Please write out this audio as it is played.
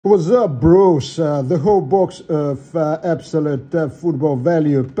What's up, bros? The whole box of Absolute Football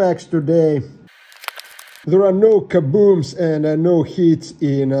value packs today. There are no kabooms and no hits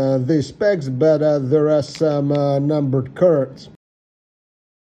in these packs, but there are some numbered cards.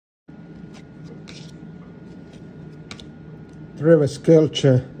 Travis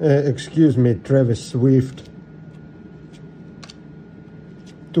Kelce, Travis Swift,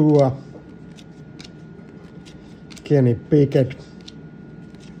 Tua, Kenny Pickett.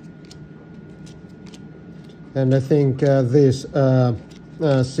 And I think these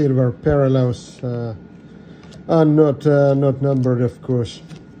silver parallels are not numbered, of course.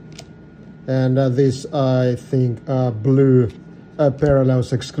 And these, I think, are blue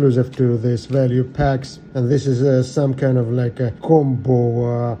parallels exclusive to these value packs. And this is some kind of like a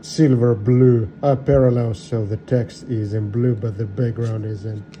combo silver blue parallels. So the text is in blue, but the background is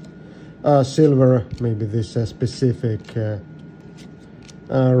in silver. Maybe this specific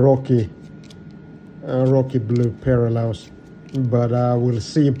Rocky blue parallels, but we'll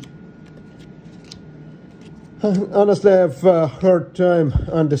see. Honestly, I have a hard time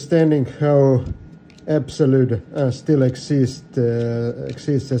understanding how Absolute still exists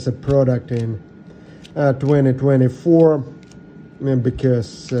as a product in 2024,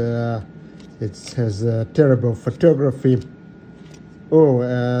 because it has terrible photography.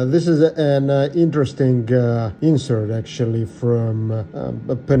 Oh, this is an interesting insert actually from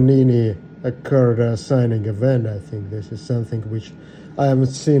a Panini card signing event. I think this is something which I haven't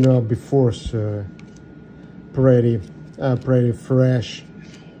seen before, so pretty fresh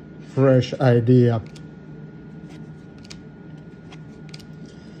idea.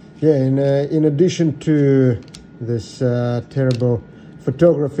 Yeah, in addition to this terrible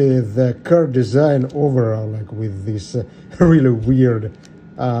photography, the card design overall, like with this really weird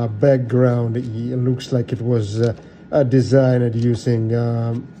background, it looks like it was designed using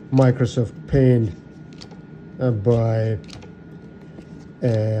Microsoft Paint by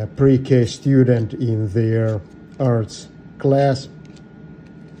a pre-K student in their arts class.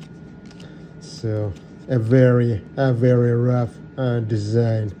 So a very rough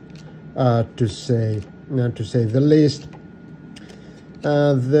design, to say the least.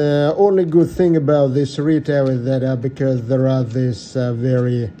 The only good thing about this retail is that because there are these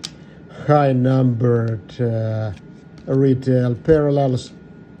very high numbered retail parallels,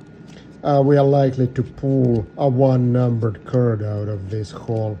 we are likely to pull a one numbered card out of this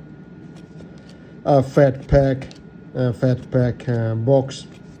whole fat pack box.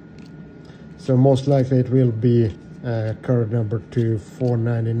 So most likely it will be card number 2,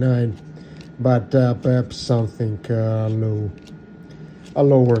 499, but perhaps something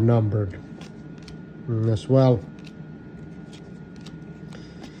lower numbered as well.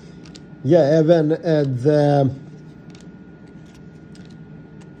 Yeah, even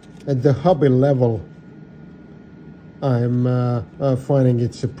at the hobby level, I'm finding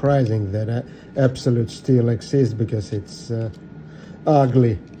it surprising that Absolute still exists, because it's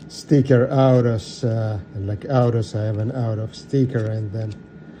ugly sticker autos, like autos. I have an out of sticker, and then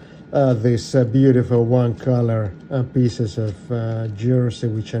these beautiful one color pieces of jersey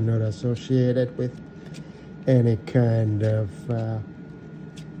which are not associated with any kind of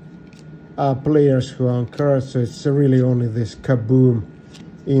players who are on cards. So it's really only this Kaboom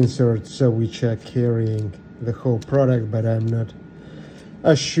inserts which are carrying the whole product, but I'm not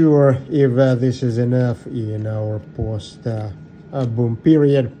sure if this is enough in our post boom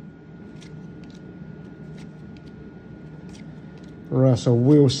period. Russell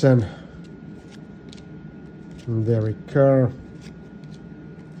Wilson, Derek Carr,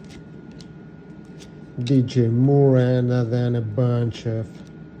 DJ Moore, and then a bunch of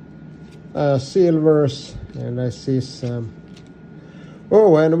silvers, and I see some.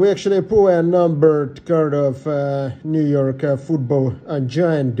 Oh, and we actually pull a numbered card of New York football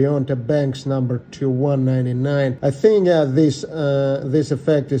giant Deonta Banks, number 2/199. I think this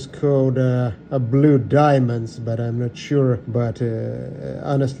effect is called blue diamonds, but I'm not sure. But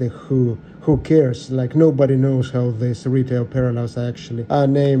honestly, who cares? Like, nobody knows how these retail parallels actually are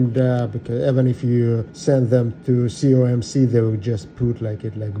named, because even if you send them to COMC, they will just put like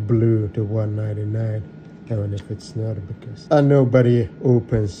blue to 199. Even if it's not, because nobody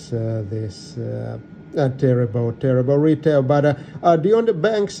opens this terrible retail. But Deonta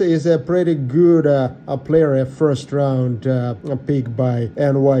Banks is a pretty good player, a first round pick by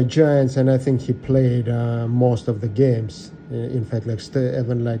NY Giants, and I think he played most of the games. In fact,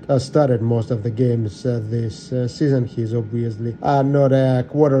 started most of the games this season. He's obviously not a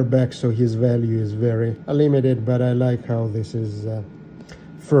quarterback, so his value is very limited, but I like how this is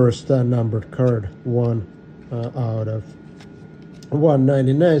first numbered card, 1 out of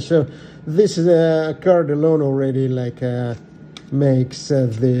 199. So this card alone already like makes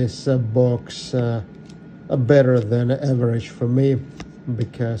this box better than average for me,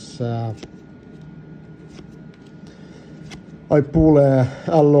 because I pull a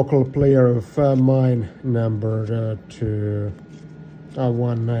local player of mine numbered to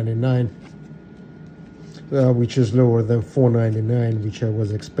 199, which is lower than 499, which I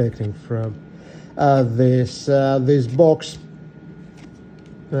was expecting from this box.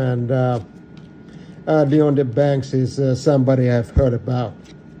 And Deonte Banks is somebody I've heard about.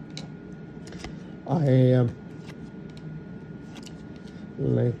 I'm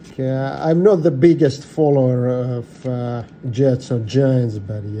not the biggest follower of Jets or Giants,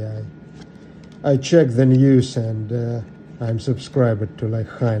 but yeah, I check the news, and I'm subscribed to like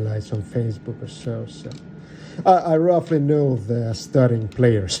highlights on Facebook or so. So I roughly know the starting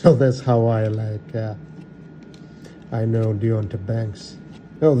players, so that's how I I know Deonte Banks.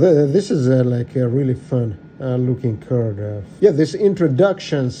 Oh, this is like a really fun looking card. Yeah, this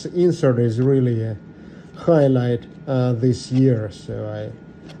introductions insert is really a highlight this year. So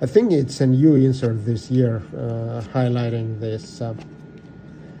I think it's a new insert this year, highlighting this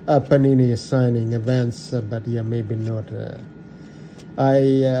Panini signing events. But yeah, maybe not.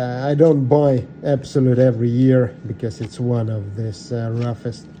 I don't buy Absolute every year because it's one of this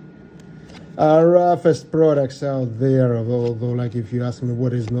roughest products out there. Although, like, if you ask me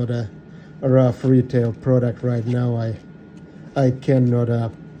what is not a rough retail product right now, I cannot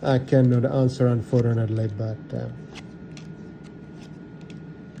answer, unfortunately. But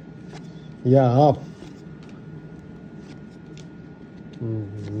yeah,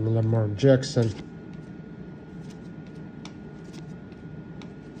 Lamar Jackson,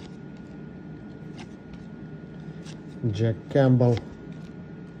 Jack Campbell.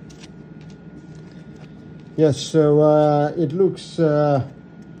 Yes, so it looks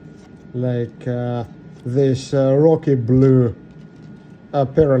like this rocky blue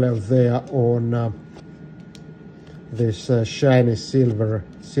parallel there on this shiny silver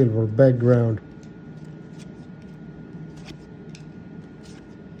background.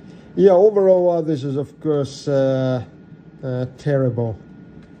 Yeah, overall this is of course terrible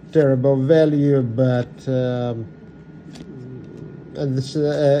value, but at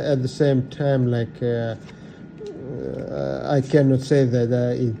the same time, like I cannot say that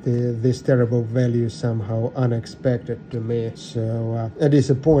this terrible value is somehow unexpected to me. So a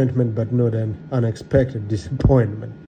disappointment, but not an unexpected disappointment.